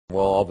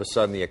Well, all of a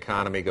sudden the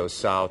economy goes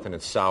south and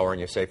it's sour and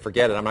you say,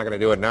 forget it, I'm not going to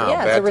do it now.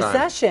 Yeah, Bad it's a time.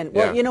 recession.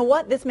 Well, Yeah. you know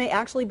what? This may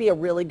actually be a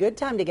really good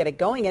time to get it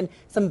going, and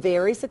some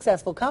very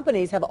successful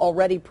companies have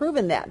already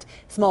proven that.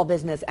 Small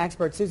business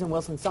expert Susan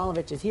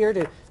Wilson-Solovic is here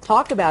to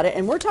talk about it,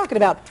 and we're talking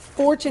about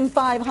Fortune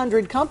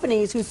 500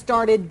 companies who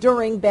started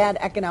during bad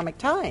economic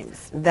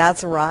times.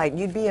 That's right.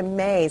 You'd be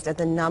amazed at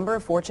the number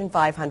of Fortune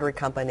 500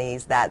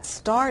 companies that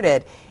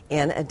started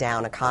in a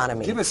down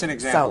economy. Give us an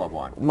example of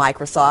one.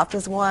 Microsoft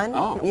is one.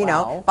 Oh, you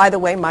know, by the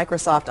way,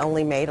 Microsoft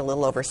only made a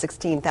little over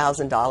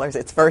 $16,000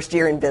 its first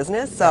year in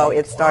business, so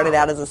it started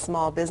out as a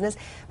small business.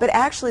 But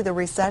actually, the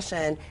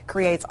recession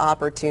creates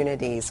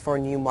opportunities for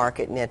new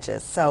market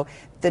niches. So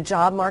the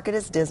job market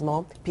is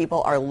dismal.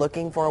 People are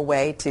looking for a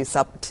way to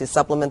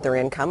supplement their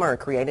income or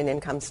create an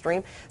income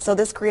stream. So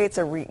this creates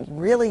a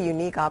really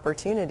unique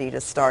opportunity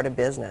to start a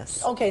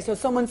business. Okay, so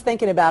someone's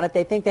thinking about it.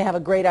 They think they have a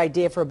great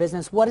idea for a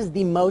business. What is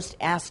the most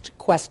asked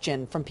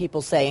question from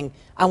people saying,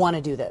 I want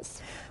to do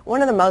this?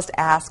 One of the most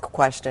asked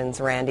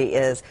questions, Randy,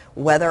 is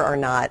whether or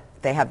not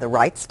they have the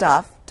right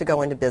stuff to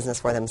go into business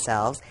for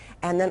themselves,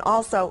 and then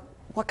also,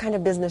 what kind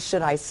of business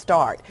should I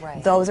start?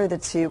 Right. Those are the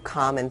two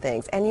common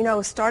things. And you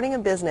know, starting a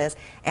business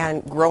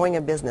and growing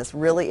a business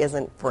really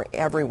isn't for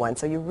everyone.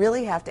 So you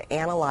really have to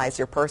analyze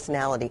your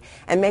personality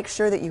and make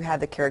sure that you have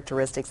the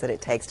characteristics that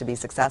it takes to be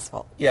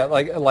successful. Yeah,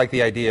 like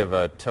the idea of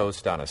a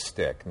toast on a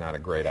stick, not a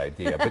great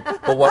idea.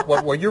 But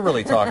what you're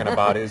really talking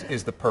about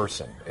is the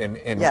person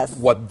and Yes.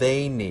 what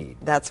they need.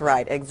 That's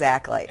right,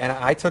 exactly. And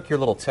I took your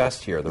little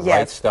test here, the Yes.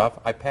 right stuff.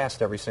 I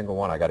passed every single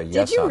one. I got a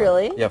yes Did you on it.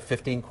 really? Yeah,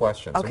 15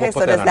 questions. And Okay, we'll put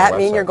so does on that our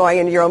mean you're website.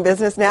 going into your own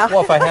business now?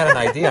 Well, if I had an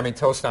idea, I mean,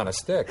 toast on a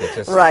stick. It's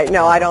just Right,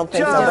 no, I don't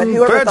think so. But John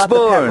whoever thought the pet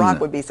Bedborn. rock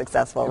would be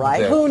successful,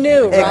 right? Yeah. Who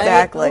knew, right?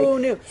 Exactly. Who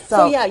knew? So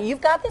So- yeah, you've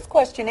got this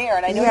questionnaire,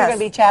 and I know you're Yes. going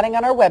to be chatting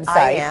on our website.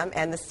 I am,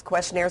 and this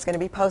questionnaire is going to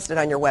be posted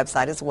on your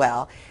website as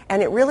well.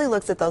 And it really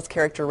looks at those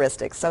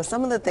characteristics. So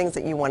some of the things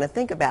that you want to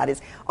think about is,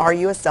 are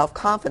you a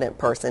self-confident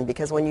person?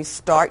 Because when you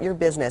start your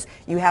business,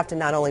 you have to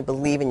not only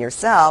believe in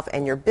yourself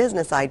and your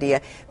business idea,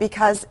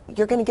 because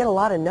you're going to get a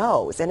lot of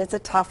no's, and it's a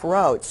tough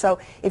road. So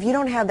if you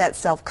don't have that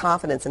self-confidence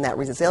and that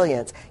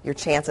resilience, your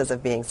chances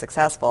of being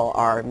successful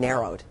are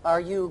narrowed. Are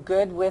you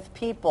good with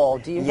people?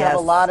 Do you Yes. have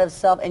a lot of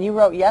self? And you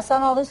wrote yes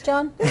on all this,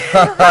 John?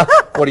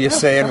 What are you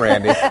saying,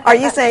 Randy? Are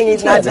you saying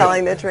he's not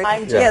telling the truth?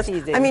 I'm just yes.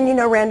 teasing. I mean, you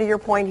know, Randy, your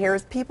point here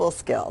is people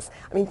skills.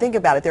 I mean, think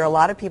about it. There are a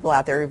lot of people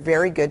out there who are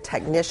very good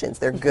technicians.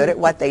 They're good at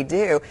what they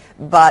do,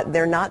 but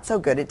they're not so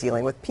good at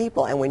dealing with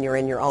people. And when you're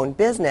in your own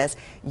business,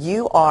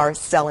 you are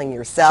selling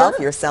yourself,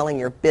 Sure. you're selling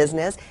your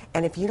business,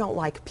 and if you don't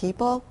like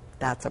people,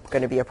 that's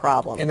going to be a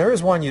problem. And there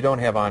is one you don't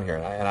have on here,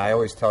 and I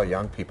always tell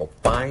young people,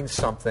 find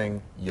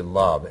something you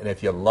love. And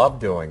if you love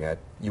doing it,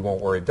 you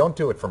won't worry. Don't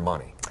do it for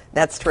money.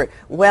 That's true.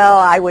 Well,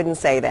 I wouldn't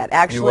say that.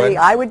 Actually, would?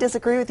 I would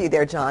disagree with you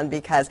there, John,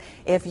 because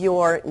if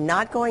you're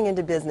not going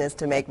into business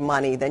to make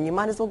money, then you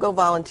might as well go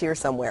volunteer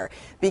somewhere.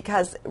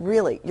 Because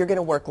really, you're going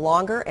to work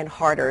longer and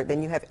harder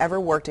than you have ever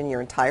worked in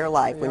your entire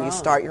life when you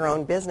start your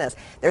own business.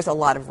 There's a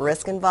lot of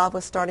risk involved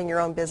with starting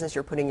your own business.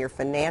 You're putting your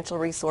financial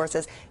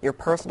resources, your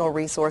personal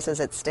resources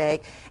at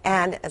stake.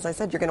 And as I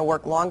said, you're going to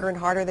work longer and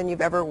harder than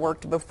you've ever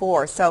worked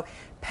before. So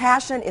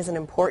passion is an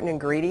important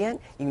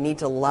ingredient. You need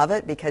to love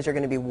it because you're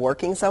going to be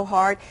working so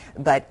hard.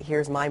 But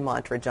here's my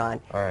mantra, John.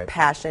 All right.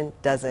 Passion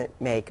doesn't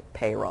make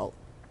payroll.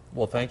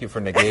 Well, thank you for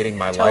negating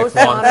my Toast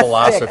lifelong on a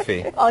philosophy.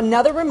 stick.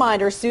 Another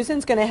reminder,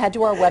 Susan's going to head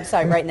to our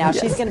website right now.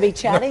 She's going to be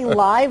chatting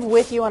live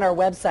with you on our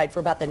website for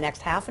about the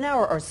next half an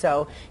hour or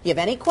so. You have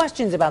any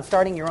questions about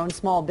starting your own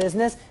small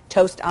business?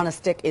 Toast on a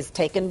stick is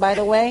taken, by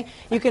the way.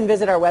 You can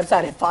visit our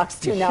website at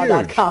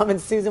fox2now.com, and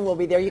Susan will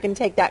be there. You can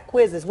take that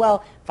quiz as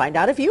well. Find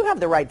out if you have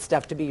the right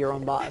stuff to be your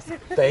own boss.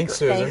 Thanks,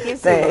 Susan. Thank you,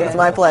 Susan. It's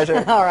my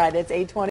pleasure. All right, it's 8:20.